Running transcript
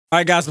All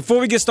right, guys, before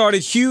we get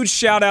started, huge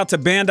shout out to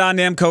Bandai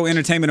Namco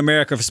Entertainment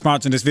America for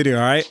sponsoring this video,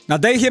 all right? Now,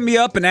 they hit me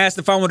up and asked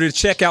if I wanted to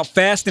check out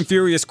Fast and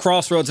Furious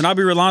Crossroads, and I'll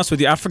be real honest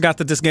with you, I forgot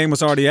that this game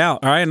was already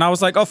out, all right? And I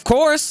was like, of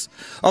course,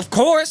 of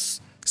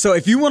course. So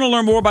if you want to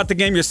learn more about the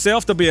game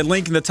yourself, there'll be a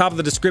link in the top of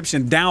the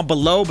description down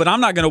below, but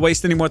I'm not going to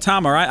waste any more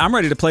time, all right? I'm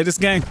ready to play this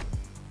game.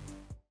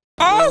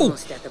 Oh! We're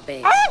almost at the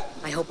base. Oh!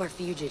 I hope our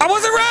fugitive... I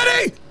wasn't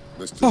ready!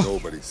 Mr.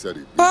 Nobody said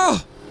he'd be.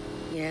 Oh!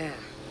 Yeah,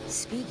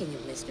 speaking of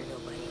Mr.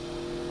 Nobody,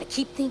 I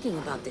keep thinking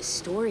about this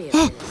story of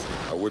his.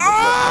 I wouldn't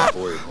have left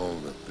my boy at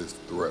home if this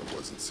threat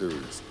wasn't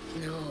serious.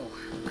 No,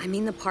 I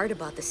mean the part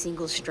about the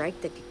single strike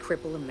that could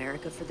cripple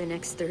America for the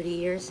next 30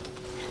 years.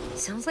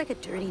 Sounds like a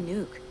dirty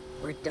nuke,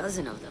 or a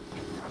dozen of them.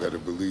 Better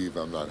believe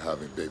I'm not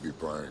having baby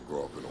Brian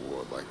grow up in a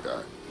world like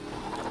that.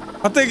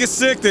 I think it's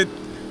sick that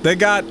they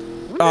got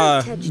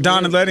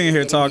Don and Letty in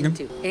here talking.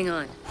 Hang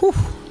on. Whew.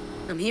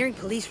 I'm hearing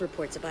police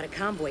reports about a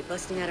convoy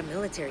busting out a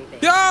military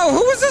base. Yo,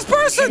 who is this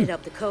person? Headed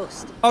up the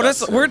coast. Oh,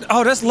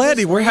 that's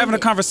Letty. We're having a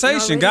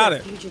conversation. Got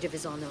it. The fugitive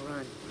is on the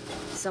run.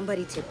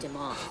 Somebody tipped him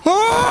off.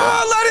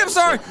 Oh, Letty, I'm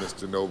sorry. Like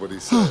Mr. Nobody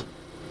said,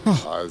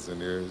 eyes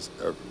and ears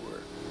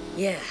everywhere.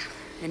 Yeah,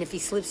 and if he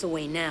slips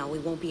away now, we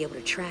won't be able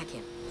to track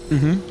him.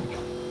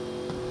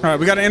 All right,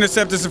 we got to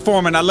intercept this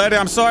informant. Now, Letty,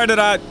 I'm sorry that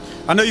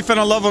I know you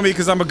fell in love with me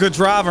because I'm a good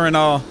driver and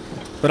all,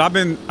 but I've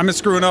been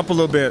screwing up a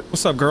little bit.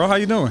 What's up, girl? How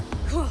you doing?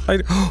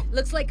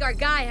 Looks like our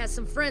guy has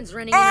some friends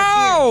running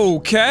interference.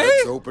 Okay.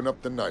 Let's open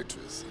up the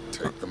nitrous and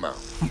take them out.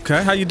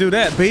 Okay, how you do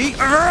that, B?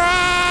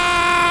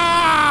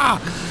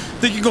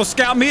 Think you gonna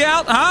scout me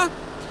out, huh?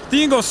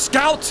 Think you gonna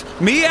scout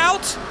me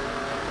out?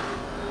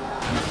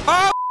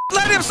 Oh,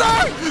 Letty, I'm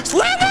sorry!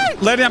 Letty!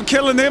 Letty, I'm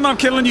killing them, I'm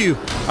killing you.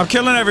 I'm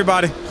killing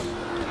everybody.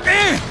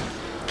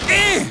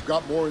 We've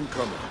got more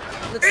incoming.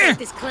 Looks like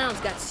this clown's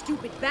got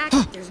stupid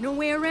backup. There's no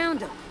way around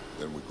him.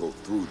 Then we go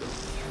through them.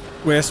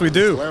 Yes, we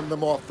do. Slam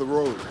them off the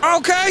road.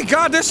 Okay,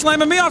 God, they're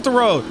slamming me off the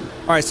road.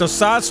 All right, so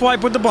side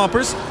swipe with the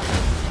bumpers.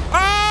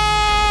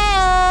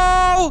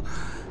 Oh!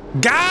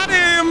 Got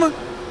him!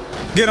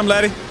 Get him,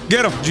 Letty.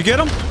 Get him. Did you get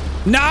him?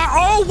 Nah.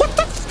 Oh, what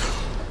the f—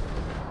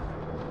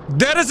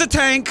 That is a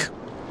tank.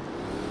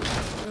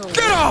 Oh,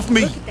 Get off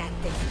me! Look at that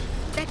thing.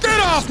 Get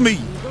off me!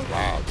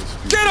 Wow, this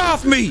Get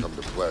off me! come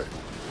to play.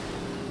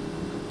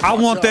 I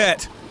want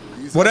that.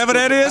 These Whatever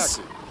that experts is.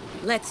 are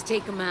active. Let's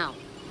take him out.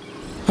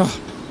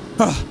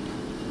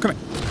 Come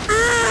here.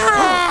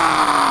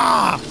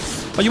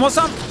 Oh, you want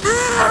some?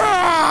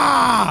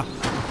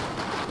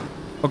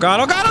 Oh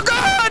God, oh God, oh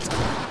God!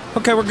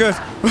 Okay, we're good.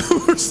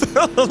 We're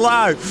still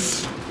alive.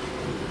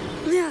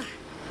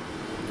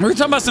 We're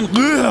talking about some,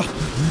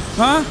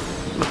 huh?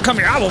 Come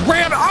here, I will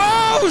ram it.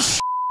 Oh,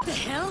 What the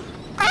hell?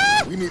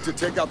 We need to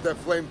take out that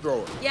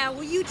flamethrower. Yeah,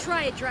 well, you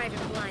try it driving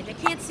blind. I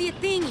can't see a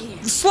thing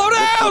here. slow Look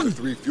for down! the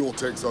 3 fuel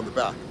tanks on the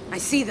back. I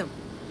see them.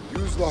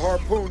 Use the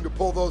harpoon to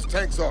pull those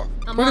tanks off.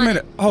 I'm Wait a on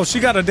minute. Oh,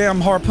 she got a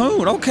damn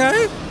harpoon.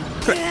 Okay. it.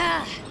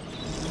 Yeah.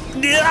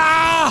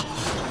 Yeah!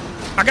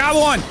 I got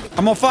one.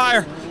 I'm on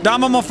fire.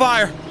 Dom, I'm on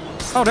fire.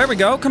 Oh, there we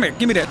go. Come here.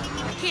 Give me that.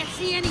 I can't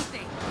see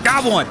anything.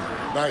 Got one.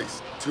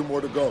 Nice. 2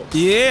 more to go.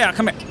 Yeah,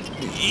 come here. I don't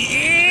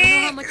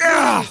know how much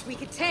Yeah. this we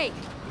could take.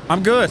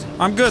 I'm good.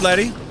 I'm good,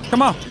 Letty.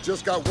 Come on. You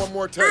just got 1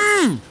 more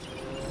tank.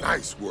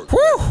 Nice work.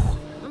 Whew.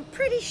 I'm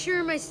pretty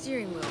sure my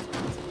steering wheel.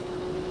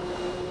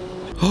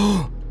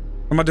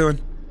 What am I doing?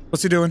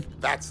 What's he doing?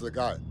 That's the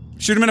guy.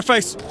 Shoot him in the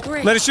face.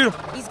 Great. Let it shoot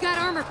him. He's got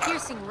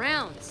armor-piercing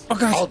rounds. Oh,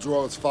 I'll God.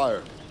 draw his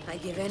fire. I'd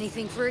give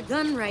anything for a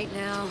gun right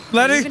now.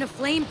 Letty? Even a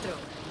flamethrower.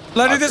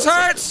 Letty, I've this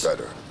got hurts.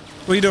 something better.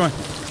 What are you doing?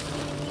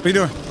 What are you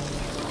doing?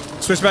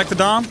 Switch back to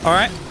Dom. All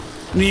right.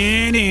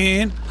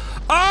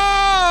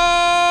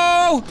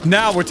 Oh!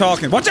 Now we're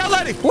talking. Watch out,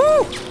 Letty.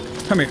 Woo!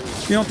 Come here.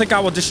 You don't think I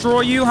will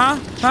destroy you, huh?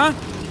 Huh?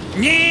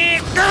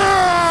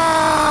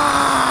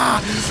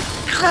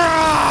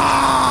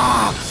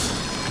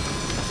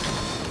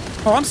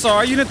 Oh, I'm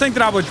sorry. You didn't think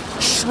that I would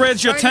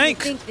shred your Starting tank?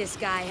 to think this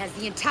guy has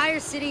the entire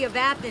city of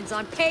Athens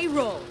on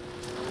payroll.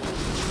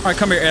 All right,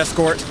 come here,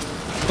 escort.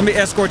 Let me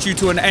escort you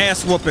to an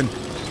ass whooping.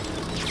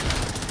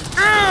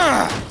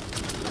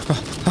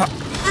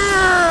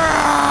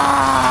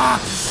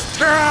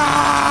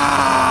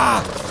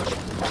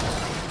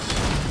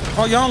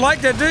 Oh, you don't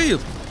like that, do you?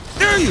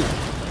 Do you?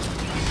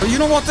 Oh, you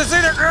don't want this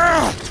either?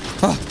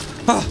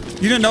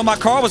 You didn't know my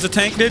car was a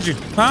tank, did you?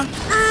 Huh?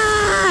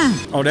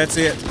 Oh, that's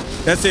it.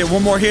 That's it.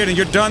 One more hit and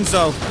you're done,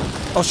 so.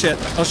 Oh, shit.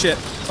 Oh, shit.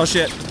 Oh,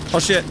 shit. Oh,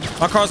 shit.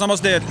 My car's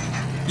almost dead.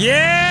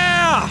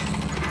 Yeah!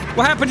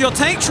 What happened to your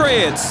tank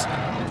treads?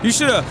 You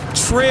should have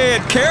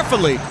tread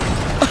carefully.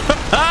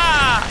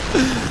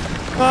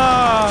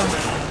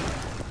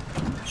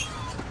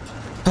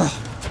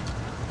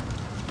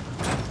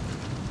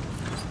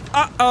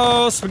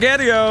 Uh-oh,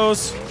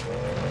 SpaghettiOs.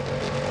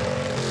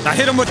 I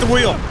hit him with the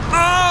wheel.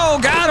 Oh,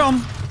 got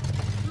him.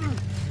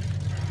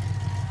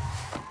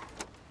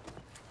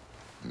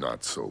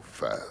 Not so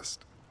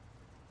fast.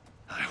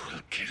 I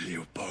will kill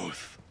you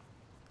both.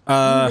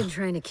 You've been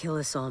trying to kill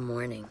us all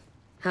morning.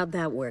 How'd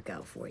that work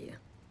out for you?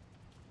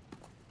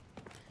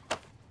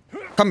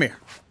 Come here.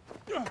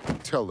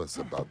 Tell us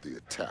about the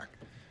attack.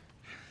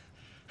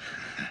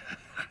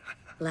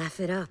 Laugh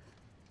it up.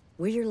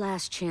 We're your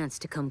last chance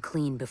to come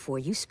clean before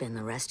you spend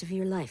the rest of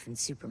your life in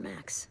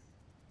Supermax.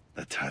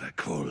 The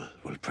Tadakul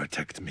will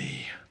protect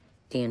me.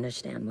 Do you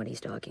understand what he's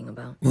talking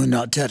about? We're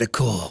not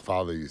tactical.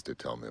 Father used to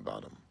tell me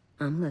about them.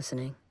 I'm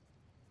listening.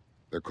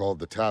 They're called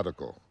the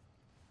Tactical.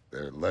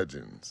 They're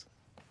legends.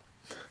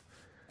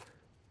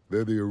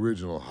 They're the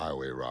original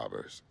highway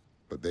robbers,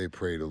 but they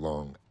preyed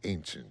along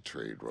ancient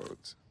trade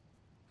roads.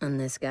 And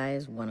this guy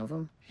is one of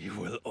them? You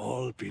will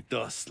all be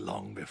dust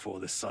long before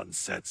the sun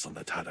sets on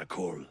the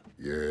Tadakul.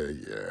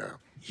 Yeah.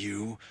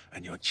 You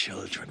and your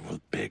children will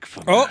beg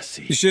for Oh,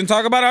 mercy. you shouldn't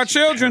talk about our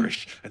children.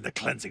 Perish in the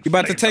cleansing You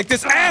about to flames take of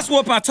this God. ass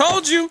whoop, I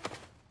told you.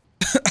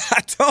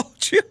 I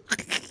told you.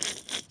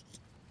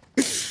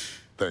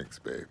 Thanks,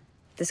 babe.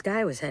 This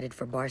guy was headed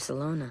for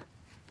Barcelona.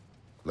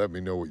 Let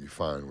me know what you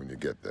find when you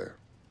get there.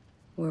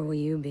 Where will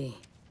you be?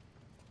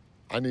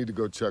 I need to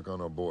go check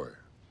on our boy.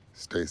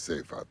 Stay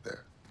safe out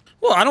there.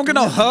 Well, I don't get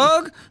no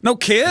hug, no Yeah,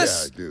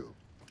 kiss. I do.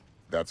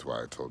 That's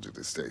why I told you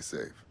to stay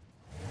safe.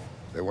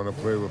 They want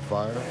to play with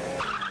fire?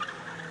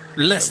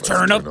 Let's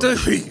turn up the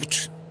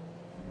heat.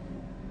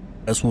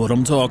 That's what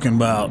I'm talking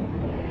about.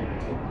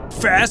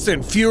 Fast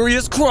and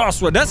Furious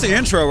Crossroads. That's the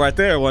intro right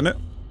there, wasn't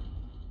it?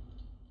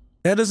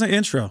 That is an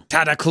intro.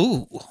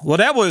 Tadakul. Well,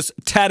 that was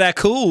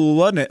Tadakul,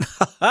 wasn't it?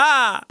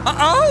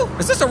 Uh-oh!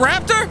 Is this a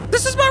Raptor?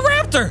 This is my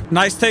Raptor!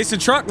 Nice tasting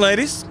truck,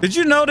 ladies. Did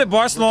you know that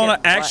Barcelona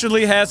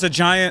actually has a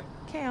giant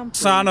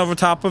sign over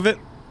top of it?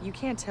 You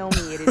can't tell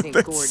me it isn't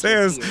That gorgeous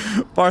says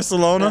here.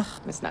 Barcelona.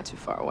 Ugh, it's not too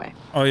far away.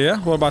 Oh yeah?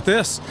 What about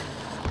this?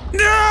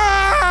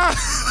 Ah!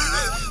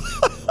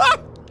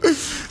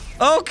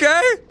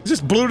 Okay.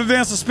 Just blew the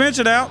damn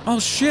suspension out. Oh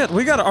shit,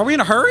 are we in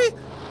a hurry?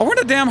 Oh, we're in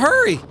a damn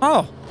hurry.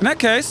 Oh, in that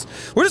case,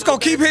 we're just gonna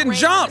keep hitting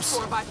jumps.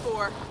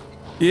 4x4.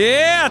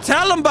 Yeah,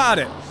 tell them about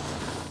it.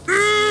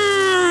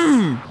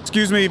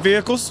 Excuse me,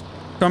 vehicles.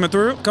 Coming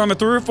through,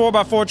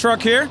 4x4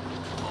 truck here.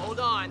 Hold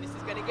on, this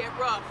is gonna get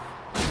rough.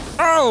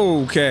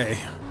 Okay.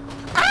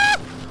 Ah!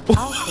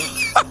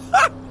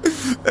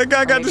 That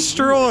guy got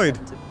destroyed.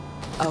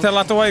 Tell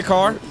out the way,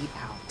 car. Eat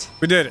out.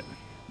 We did it.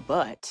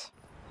 But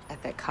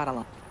at that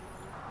Catalan.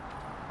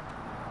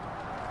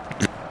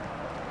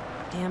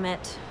 Damn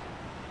it.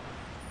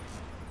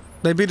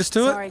 They beat us to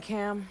it? Sorry,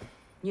 Cam.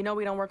 You know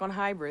we don't work on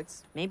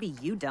hybrids. Maybe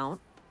you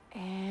don't.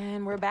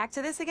 And we're back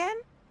to this again?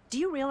 Do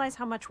you realize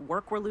how much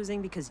work we're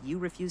losing because you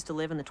refuse to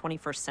live in the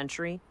 21st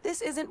century?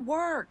 This isn't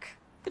work.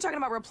 You're talking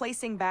about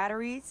replacing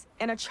batteries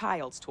and a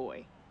child's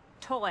toy.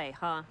 Toy,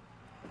 huh?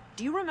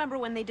 Do you remember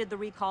when they did the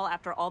recall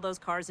after all those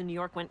cars in New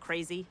York went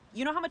crazy?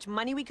 You know how much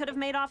money we could have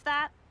made off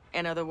that?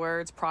 In other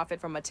words, profit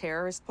from a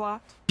terrorist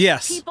plot?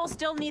 Yes. People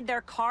still need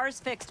their cars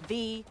fixed,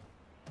 V.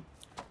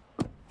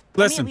 Let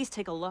me Listen, at least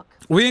take a look.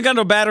 we ain't got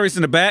no batteries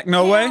in the back,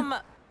 no way. Cam,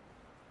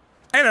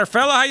 Hey there,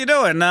 fella, how you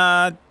doing?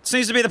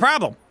 Seems to be the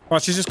problem. Well,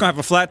 she's just gonna have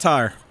a flat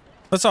tire.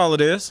 That's all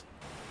it is.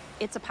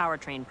 It's a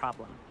powertrain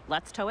problem.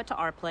 Let's tow it to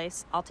our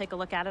place. I'll take a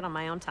look at it on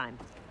my own time.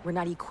 we're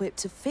not equipped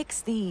to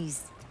fix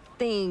these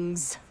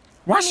things.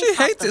 Why Let me she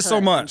pop hates the it so hood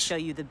and much? show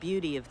you the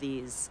beauty of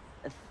these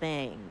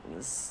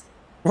things.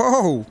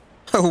 Whoa.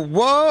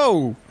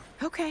 Whoa.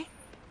 Okay.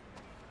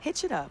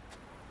 Hitch it up.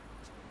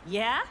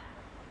 Yeah?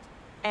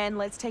 And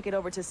let's take it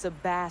over to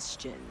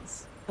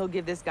Sebastian's. He'll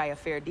give this guy a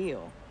fair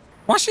deal.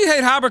 Why she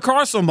hate hybrid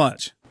cars so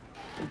much?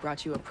 We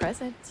brought you a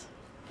present.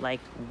 Like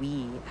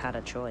we had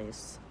a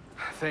choice.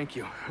 Thank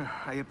you.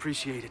 I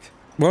appreciate it.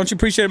 Why don't you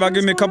appreciate it by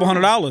giving me a couple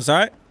 $100, all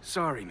right?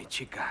 Sorry, mi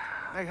chica.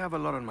 I have a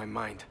lot on my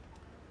mind.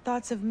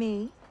 Thoughts of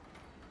me?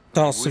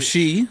 Thoughts of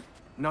she.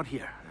 Not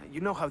here. You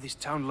know how this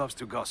town loves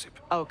to gossip.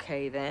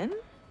 Okay, then.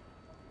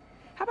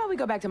 How about we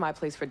go back to my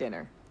place for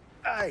dinner?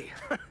 Aye.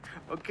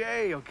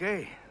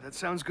 Okay. That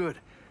sounds good.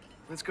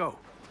 Let's go.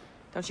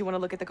 Don't you want to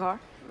look at the car?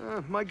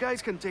 My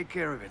guys can take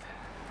care of it.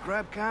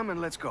 Grab Cam and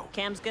let's go.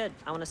 Cam's good.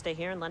 I want to stay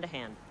here and lend a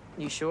hand.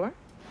 You sure?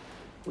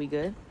 We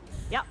good?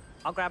 Yep,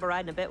 I'll grab a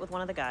ride in a bit with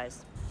one of the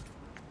guys.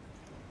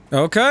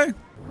 Okay.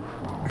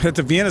 Hit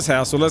to Vienna's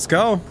house, so let's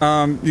go.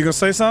 You gonna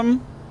say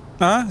something?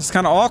 Huh? It's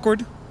kind of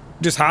awkward.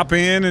 Just hop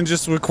in and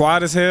just we're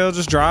quiet as hell,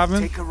 just driving.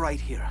 Take a right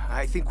here.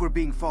 I think we're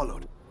being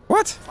followed.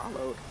 What?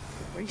 Followed.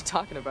 What are you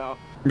talking about?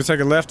 Let me take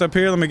a left up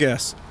here, let me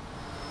guess.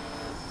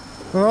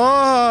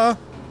 Oh!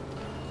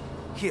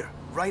 Here,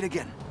 right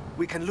again.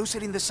 We can lose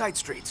it in the side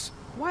streets.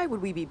 Why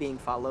would we be being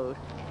followed?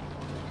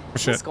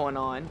 What's Shit. going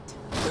on?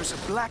 There's a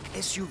black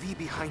SUV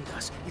behind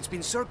us. It's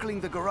been circling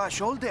the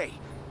garage all day.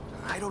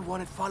 I don't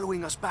want it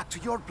following us back to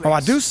your place. Oh, I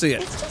do see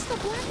it. It's just a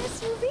black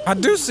SUV. I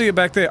do see it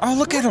back there. Oh,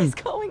 look at What him. is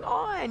going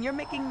on? You're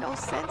making no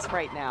sense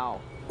right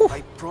now.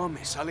 I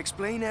promise, I'll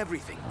explain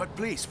everything. But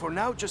please, for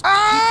now, just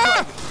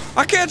Ah! keep driving.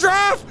 I can't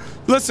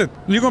drive! Listen,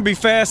 you're gonna be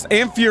fast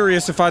and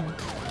furious if I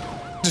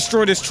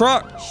destroy this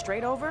truck.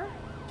 Straight over?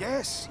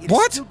 Yes, it's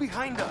What? still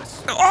behind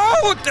us.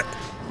 Oh!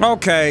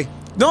 Okay.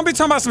 Don't be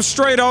talking about some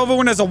straight over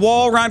when there's a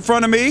wall right in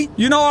front of me.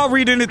 You know I'll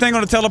read anything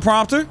on the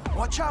teleprompter.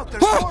 Watch out,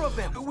 there's Ah! more of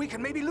them. We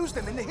can maybe lose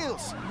them in the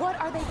hills. What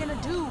are they gonna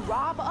do?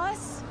 Rob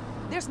us?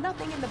 There's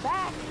nothing in the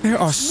back. There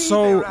are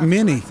so after,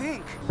 many. I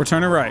think. We're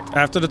turning right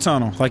after the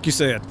tunnel, like you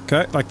said.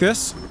 Okay, like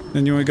this.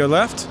 Then you want to go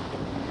left?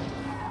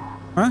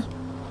 Huh?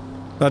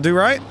 Did I do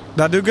right?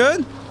 Did I do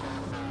good?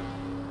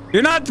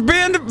 You're not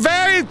being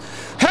very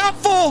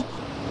helpful.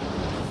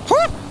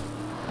 Whoop.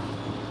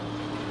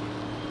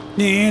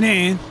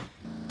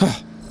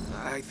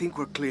 I think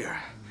we're clear.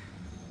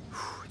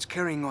 It's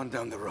carrying on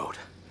down the road.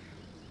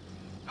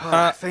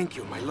 Thank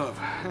you, my love.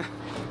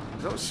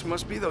 Those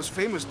must be those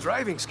famous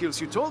driving skills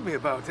you told me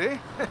about, eh?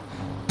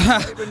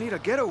 I even need a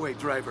getaway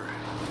driver.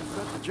 You've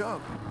got the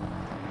job.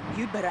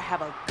 You'd better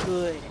have a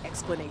good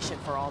explanation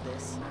for all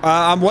this.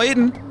 I'm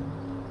waiting.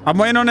 I'm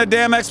waiting on that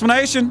damn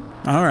explanation.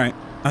 All right.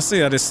 I see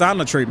how this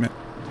silent treatment.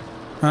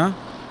 Huh?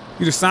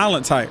 You the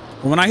silent type.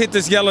 When I hit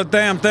this yellow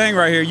damn thing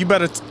right here, you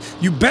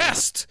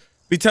best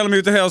be telling me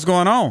what the hell's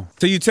going on.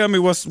 Till you tell me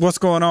what's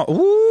going on.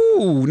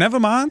 Ooh, never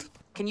mind.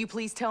 Can you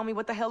please tell me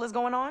what the hell is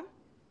going on?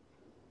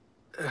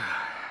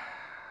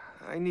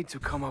 I need to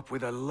come up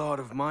with a lot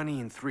of money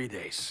in 3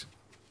 days.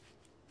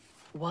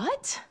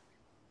 What?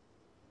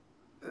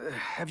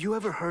 Have you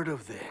ever heard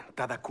of the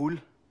Tadakul?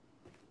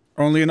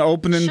 Only an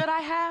opening Should I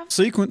have?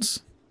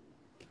 sequence.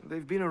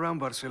 They've been around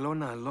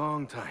Barcelona a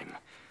long time.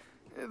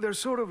 They're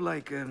sort of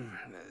like a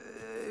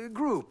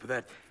group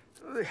that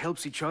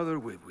helps each other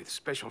with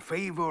special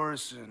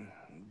favors and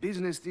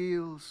business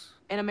deals.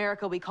 In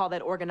America, we call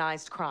that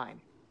organized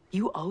crime.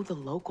 You owe the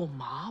local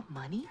mob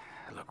money?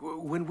 Look,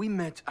 when we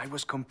met, I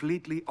was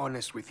completely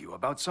honest with you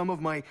about some of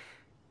my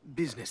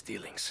business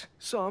dealings.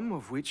 Some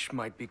of which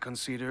might be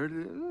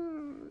considered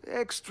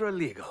extra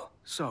legal.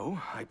 So,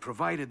 I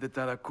provided the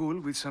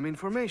Tadakul with some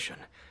information.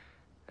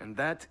 And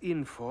that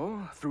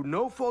info, through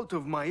no fault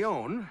of my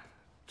own,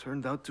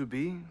 turned out to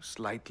be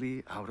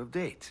slightly out of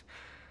date.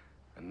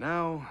 And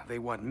now they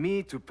want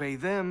me to pay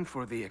them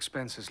for the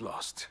expenses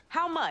lost.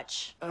 How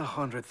much?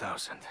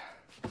 100,000.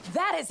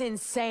 That is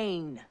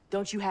insane.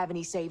 Don't you have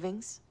any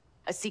savings?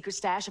 A secret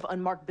stash of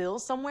unmarked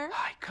bills somewhere?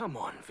 Ay, come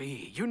on,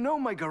 V. You know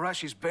my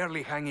garage is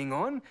barely hanging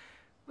on.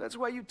 That's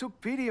why you took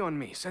pity on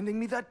me, sending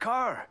me that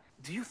car.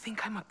 Do you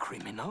think I'm a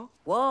criminal?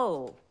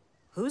 Whoa.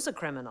 Who's a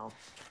criminal?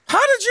 How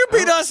did you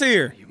beat us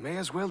here? You may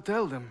as well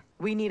tell them.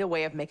 We need a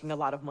way of making a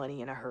lot of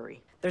money in a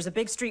hurry. There's a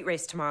big street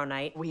race tomorrow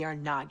night. We are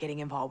not getting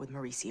involved with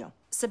Mauricio.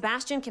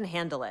 Sebastian can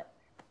handle it.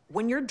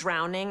 When you're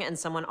drowning and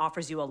someone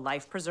offers you a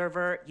life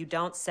preserver, you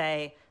don't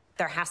say,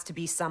 there has to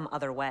be some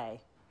other way.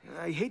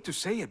 I hate to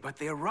say it, but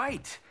they're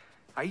right.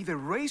 I either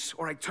race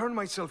or I turn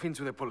myself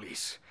into the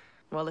police.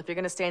 Well, if you're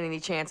gonna stand any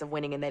chance of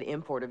winning in that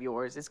import of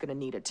yours, it's gonna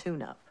need a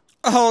tune-up.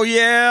 Oh,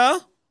 yeah?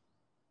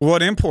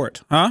 What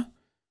import, huh?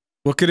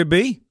 What could it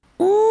be?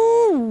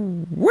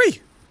 Ooh,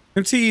 wee.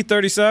 MTE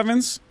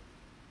 37s.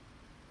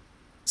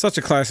 Such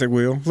a classic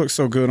wheel. Looks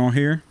so good on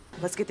here.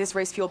 Let's get this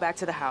race fuel back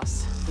to the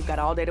house. We've got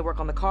all day to work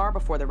on the car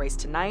before the race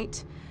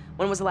tonight.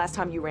 When was the last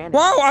time you ran it?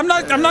 Whoa, I'm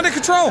not in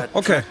control. That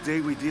Okay. track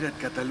day we did at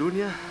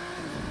Catalunya.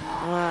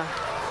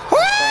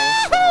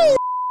 Woo!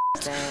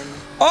 Then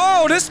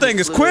Oh, this thing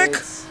is quick.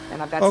 fluids,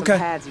 and I've got Okay, some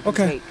pads you can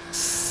okay. take.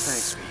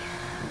 Thanks, V.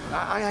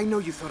 I know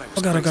you thought I was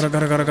Oh, gotta.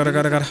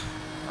 crazy.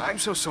 I'm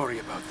so sorry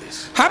about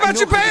this. How I about know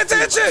you how pay feel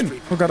about attention?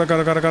 street- Oh,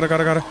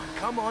 gotta.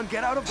 Come on,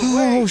 get out of the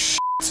way. Oh,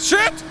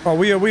 shit. Oh,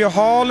 we are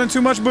hauling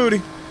too much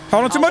booty.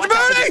 Hauling too much Watch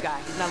out for this booty. guy.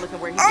 He's not looking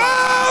where he's going.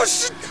 Oh,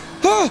 shit.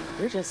 Oh.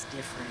 You're just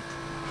different.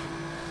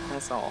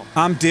 That's all.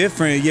 I'm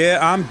different. Yeah,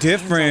 I'm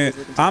different.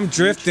 I'm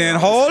drifting.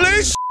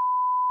 Holy shit.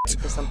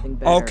 For something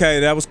better. Okay,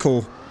 that was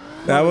cool.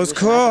 That One was wish I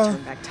could cool.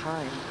 turn back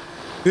time.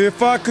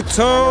 If I could I know that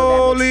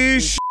totally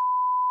makes shit,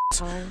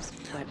 times,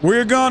 but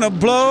we're gonna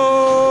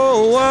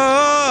blow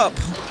up.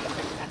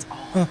 that's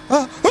all.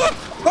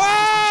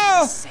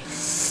 Oh!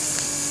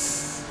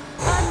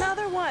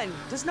 Another one.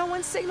 Does no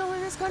one signal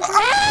in this country?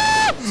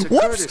 Ah! It's a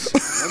Whoops!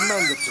 courtesy, a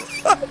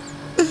mandatory.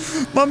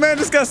 My man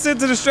just got sent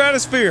to the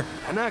stratosphere.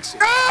 An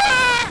accident.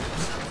 Ah!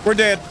 We're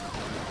dead.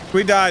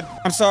 We died.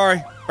 I'm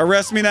sorry.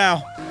 Arrest me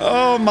now.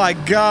 Oh my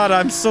God,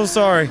 I'm so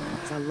sorry.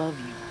 'Cause I love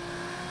you.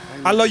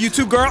 I love you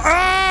too, girl.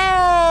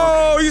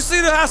 Oh, you see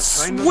how Try not to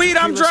sweet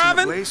I'm kill us in a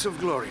driving? blaze of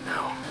glory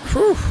now.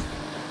 Whew.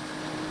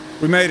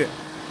 We made it.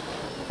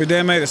 We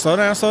damn made it. Slow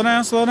down, slow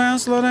down, slow down,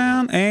 slow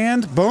down,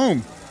 and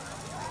boom.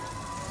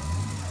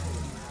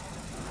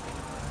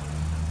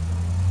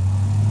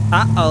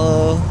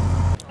 Uh-oh.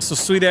 Some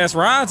sweet-ass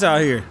rides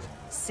out here.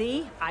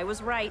 See, I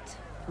was right.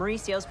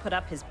 Mauricio's put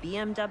up his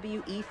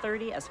BMW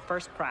E30 as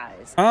first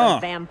prize. Oh.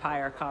 The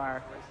vampire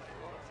car.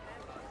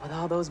 With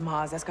all those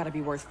mods, that's gotta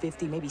be worth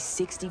 50, maybe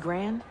 60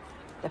 grand.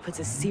 That puts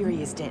a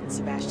serious dent in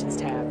Sebastian's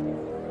tab.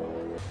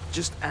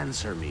 Just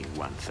answer me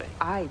one thing.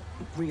 I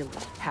really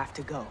have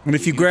to go. And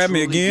if you grab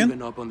me truly again,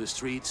 given up on the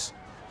streets,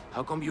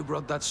 how come you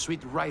brought that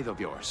sweet ride of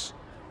yours?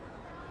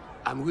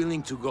 I'm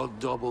willing to go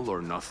double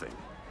or nothing.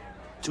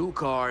 2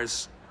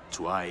 cars,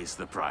 twice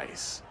the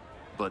price.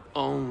 But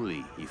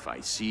only if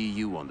I see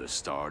you on the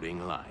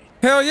starting line.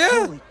 hell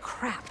yeah. Holy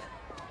crap.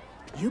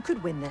 You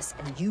could win this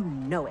and you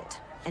know it.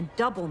 And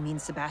double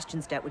means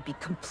Sebastian's debt would be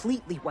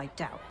completely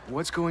wiped out.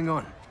 What's going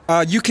on?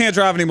 You can't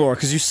drive anymore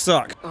because you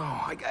suck.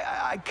 Oh,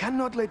 I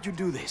cannot let you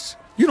do this.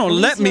 You don't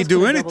let me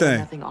do anything.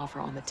 Nothing offer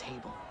on the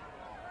table.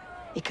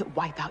 It could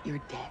wipe out your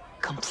debt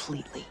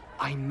completely.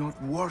 I'm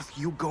not worth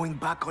you going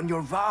back on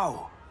your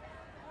vow.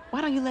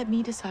 Why don't you let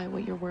me decide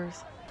what you're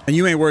worth? And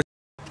you ain't worth,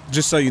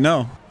 just so you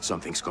know.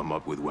 Something's come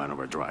up with one of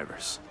our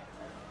drivers.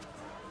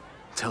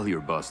 Tell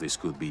your boss this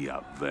could be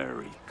a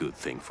very good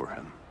thing for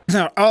him.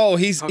 Oh,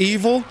 he's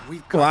evil?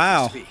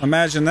 Wow,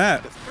 imagine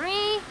that.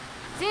 3,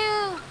 2,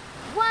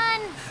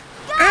 1,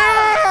 go!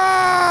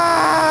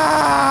 Ah!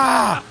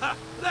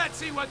 Let's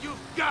see what you've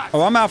got.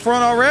 Oh, I'm out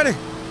front already.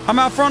 I'm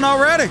out front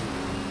already.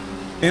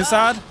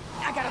 Inside?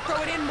 I gotta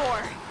throw it in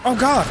more. Oh,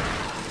 God.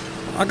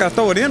 I gotta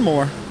throw it in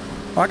more.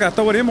 Oh, I gotta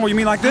throw it in more. You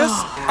mean like this?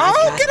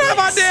 Oh, get out of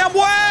my damn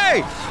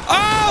way!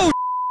 Oh,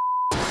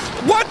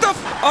 what the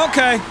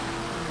okay.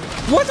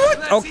 What?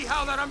 Let's see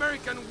how that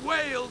American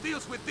whale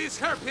deals with this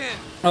hairpin.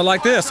 Oh,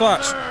 like this,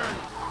 watch.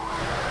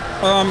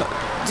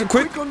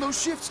 Quick on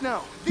those shifts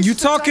now. You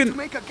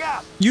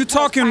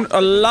talking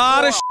a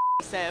lot of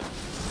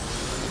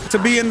to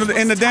be in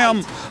the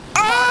damn.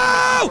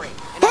 Oh!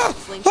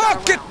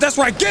 That's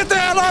right. Get the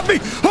hell off me!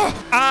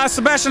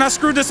 Sebastian, I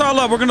screwed this all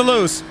up. We're gonna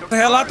lose. Get the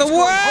hell out the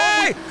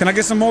way! Can I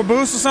get some more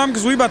boost or something?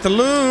 Cause we about to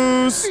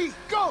lose.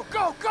 Go,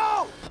 go,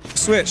 go!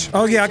 Switch.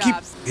 Oh yeah, I keep.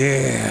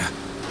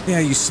 Yeah,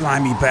 you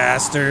slimy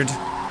bastard.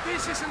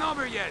 This isn't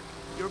over yet.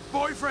 Your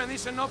boyfriend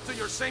isn't up to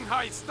your same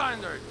high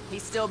standard.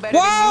 He's still better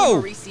than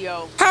you,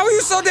 Mauricio. How are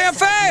you so damn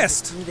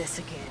fast? Do this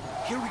again.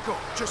 Here we go.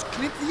 Just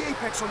clip the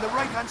apex on the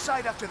right-hand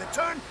side after the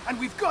turn, and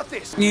we've got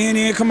this.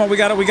 Yeah, come on. We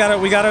gotta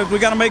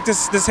make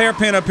this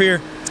hairpin up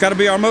here. It's gotta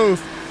be our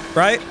move,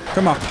 right?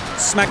 Come on.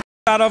 Smack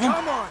the out of them.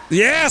 Come on.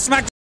 Yeah,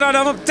 smack the out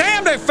of them.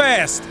 Damn, they're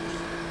fast.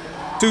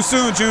 Too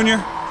soon,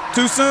 Junior.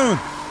 Too soon.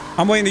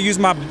 I'm waiting to use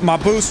my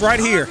boost right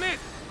here.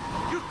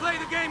 You play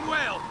the game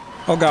well.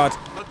 Oh, God.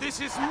 But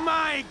this is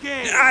my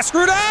game. I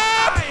screwed up!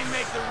 I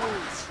make the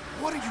rules.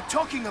 What are you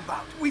talking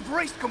about? We've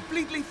raced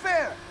completely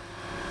fair.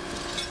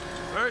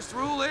 First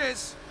rule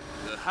is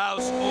the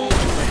house always.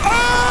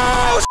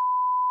 Oh!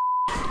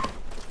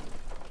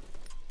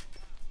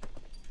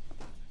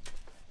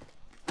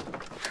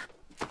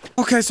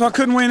 Okay, so I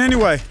couldn't win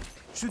anyway.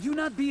 Should you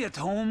not be at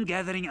home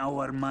gathering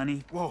our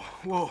money? Whoa,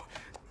 whoa.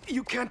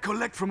 You can't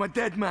collect from a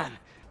dead man.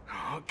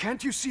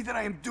 Can't you see that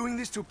I am doing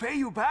this to pay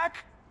you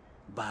back?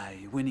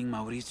 By winning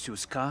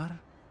Mauricio's car?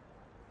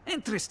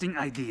 Interesting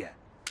idea.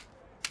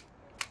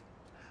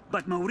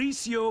 But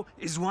Mauricio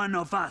is one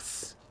of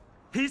us.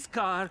 His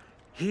car,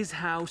 his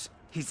house,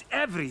 his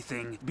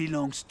everything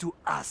belongs to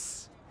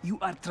us. You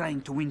are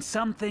trying to win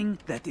something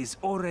that is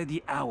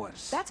already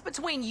ours. That's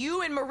between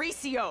you and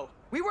Mauricio.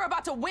 We were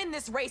about to win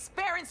this race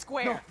fair and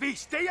square. No, V,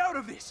 stay out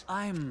of this.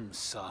 I'm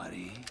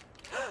sorry.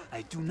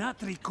 I do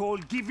not recall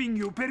giving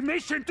you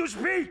permission to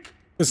speak.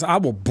 Listen, I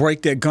will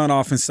break that gun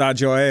off inside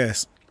your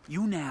ass.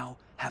 You now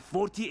have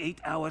 48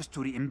 hours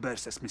to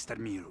reimburse us, Mr.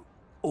 Miru.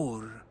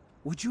 Or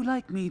would you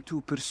like me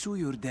to pursue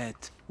your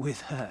debt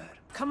with her?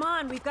 Come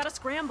on, we've got to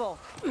scramble.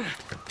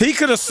 He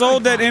could have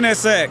sold that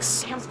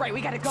NSX Damn right,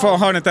 we gotta go. for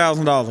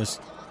 $100,000.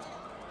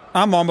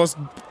 I'm almost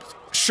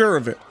sure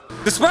of it.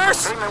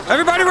 Disperse!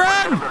 Everybody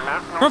run!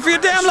 Run for your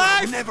damn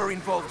life! Never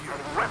involved you.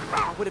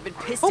 I would have been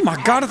pissed. Oh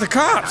my God, it's the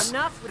cops!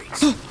 Enough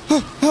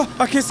with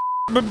I can't see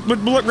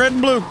but red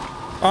and blue.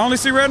 I only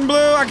see red and blue.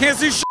 I can't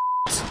see shit.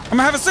 I'm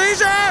gonna have a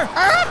seizure!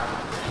 Ah!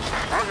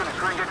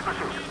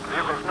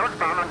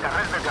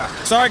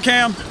 Sorry,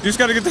 Cam. You just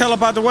gotta get the hell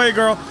up out the way,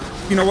 girl.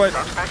 You know what?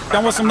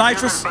 Y'all want some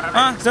nitrous?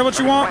 Huh? Is that what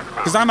you want?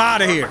 Because I'm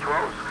out of here.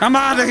 I'm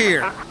out of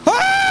here.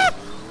 Ah!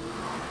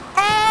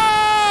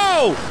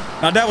 Oh!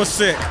 Now that was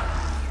sick.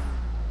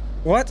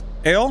 What?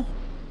 L?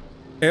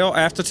 L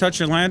after touch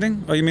your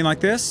landing? Oh, you mean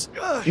like this?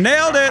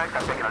 Nailed it!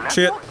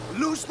 Shit.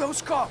 Lose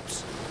those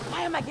cops.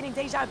 Why am I getting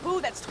deja vu?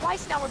 That's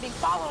twice now we're being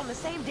followed on the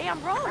same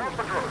damn road.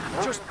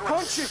 Just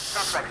punch it.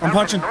 I'm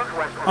punching.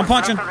 I'm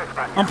punching.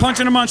 I'm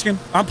punching a munchkin.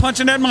 I'm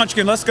punching that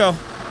munchkin. Let's go.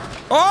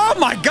 Oh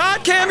my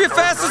God, Cam, you're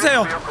fast as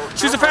hell.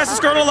 She's the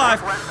fastest girl alive.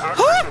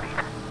 Huh?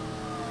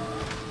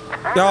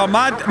 Y'all,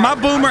 my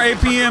boomer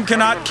APM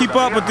cannot keep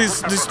up with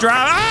this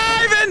drive.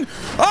 Ivan!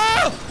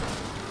 Oh!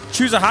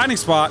 Choose a hiding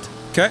spot.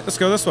 Okay, let's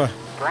go this way.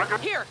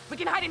 Here, we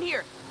can hide in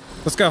here.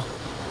 Let's go.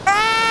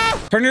 Ah!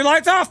 Turn your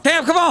lights off.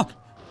 Cam, come on.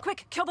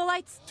 Quick, kill the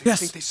lights. Do you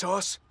think they saw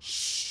us?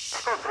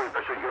 All 3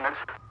 pursuit units.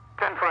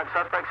 10 fraud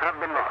suspects have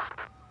been lost.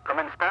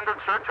 Commence standard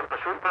search of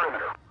pursuit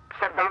perimeter.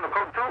 Step down to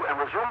code 2 and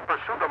resume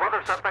pursuit of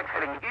other suspects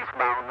heading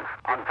eastbound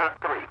on path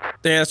 3.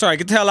 Yeah, that's right.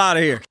 Get the hell out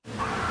of here.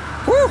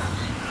 Woo!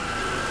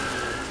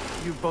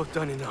 You've both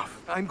done enough.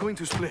 I'm going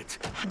to split.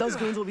 Those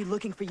goons will be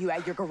looking for you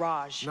at your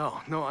garage. No,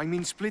 I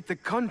mean split the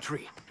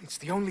country. It's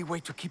the only way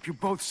to keep you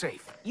both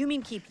safe. You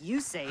mean keep you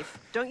safe?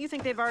 Don't you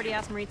think they've already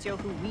asked Maurizio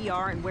who we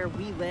are and where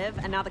we live,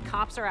 and now the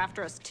cops are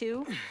after us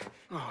too?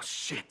 Oh,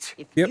 shit.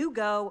 If you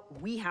go,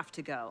 we have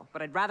to go.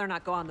 But I'd rather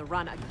not go on the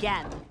run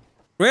again.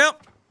 Well,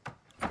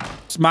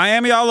 it's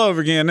Miami all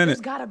over again, isn't There's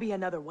it? gotta be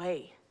another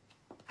way.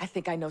 I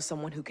think I know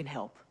someone who can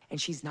help,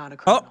 and she's not a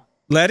criminal. Oh,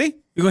 Letty?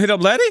 You gonna hit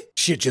up Letty?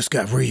 Shit just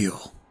got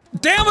real.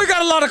 Damn, we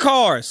got a lot of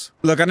cars.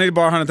 Look, I need to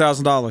borrow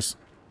 $100,000.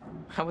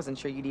 I wasn't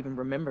sure you'd even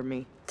remember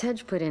me.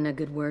 Tej put in a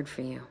good word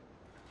for you.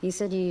 He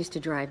said you used to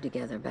drive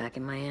together back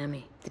in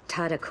Miami. The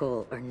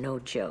Tadakul are no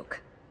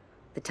joke.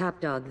 The top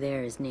dog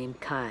there is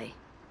named Kai.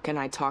 Can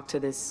I talk to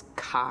this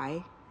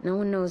Kai? No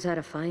one knows how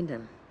to find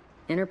him.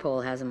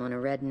 Interpol has him on a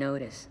red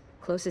notice.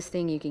 Closest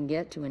thing you can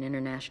get to an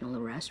international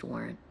arrest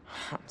warrant.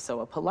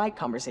 So a polite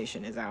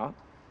conversation is out?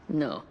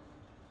 No.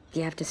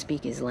 You have to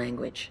speak his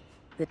language.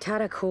 The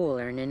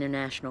Tadakul are an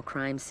international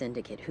crime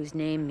syndicate whose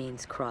name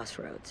means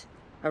Crossroads.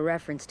 A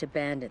reference to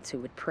bandits who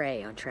would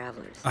prey on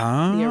travelers.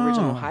 Oh. The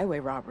original highway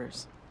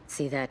robbers.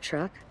 See that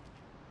truck?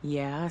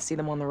 Yeah, I see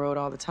them on the road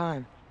all the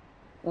time.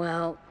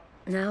 Well,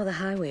 now the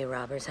highway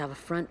robbers have a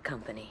front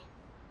company.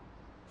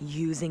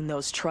 Using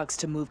those trucks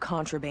to move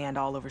contraband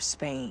all over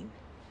Spain.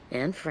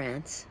 And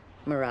France,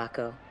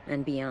 Morocco,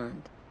 and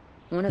beyond.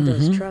 One of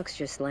those trucks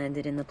just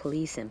landed in the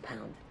police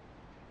impound.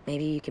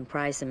 Maybe you can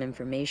pry some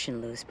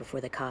information loose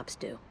before the cops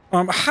do.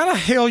 How the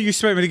hell you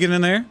expect me to get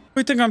in there?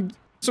 You think I'm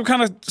some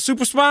kind of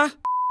super spy?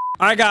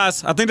 All right,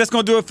 guys, I think that's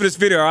going to do it for this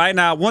video, all right?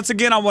 Now, once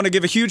again, I want to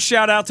give a huge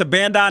shout out to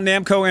Bandai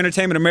Namco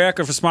Entertainment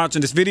America for sponsoring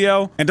this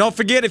video. And don't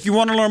forget, if you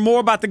want to learn more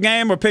about the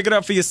game or pick it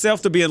up for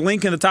yourself, there'll be a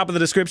link in the top of the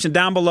description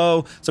down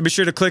below. So be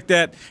sure to click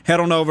that,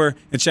 head on over,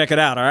 and check it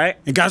out, all right?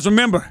 And guys,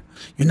 remember,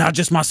 you're not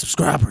just my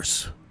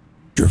subscribers,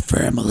 you're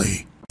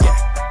family.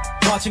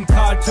 Watching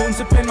cartoons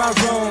up in my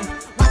room.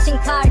 Watching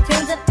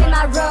cartoons up in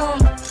my room.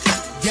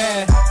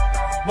 Yeah.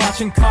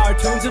 Watching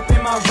cartoons up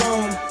in my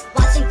room.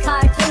 Watching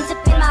cartoons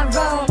up in my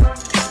room.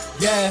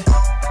 Yeah.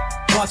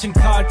 Watching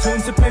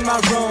cartoons up in my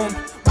room.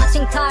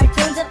 Watching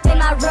cartoons up in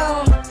my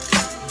room.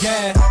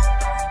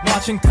 Yeah.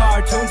 Watching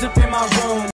cartoons up in my room.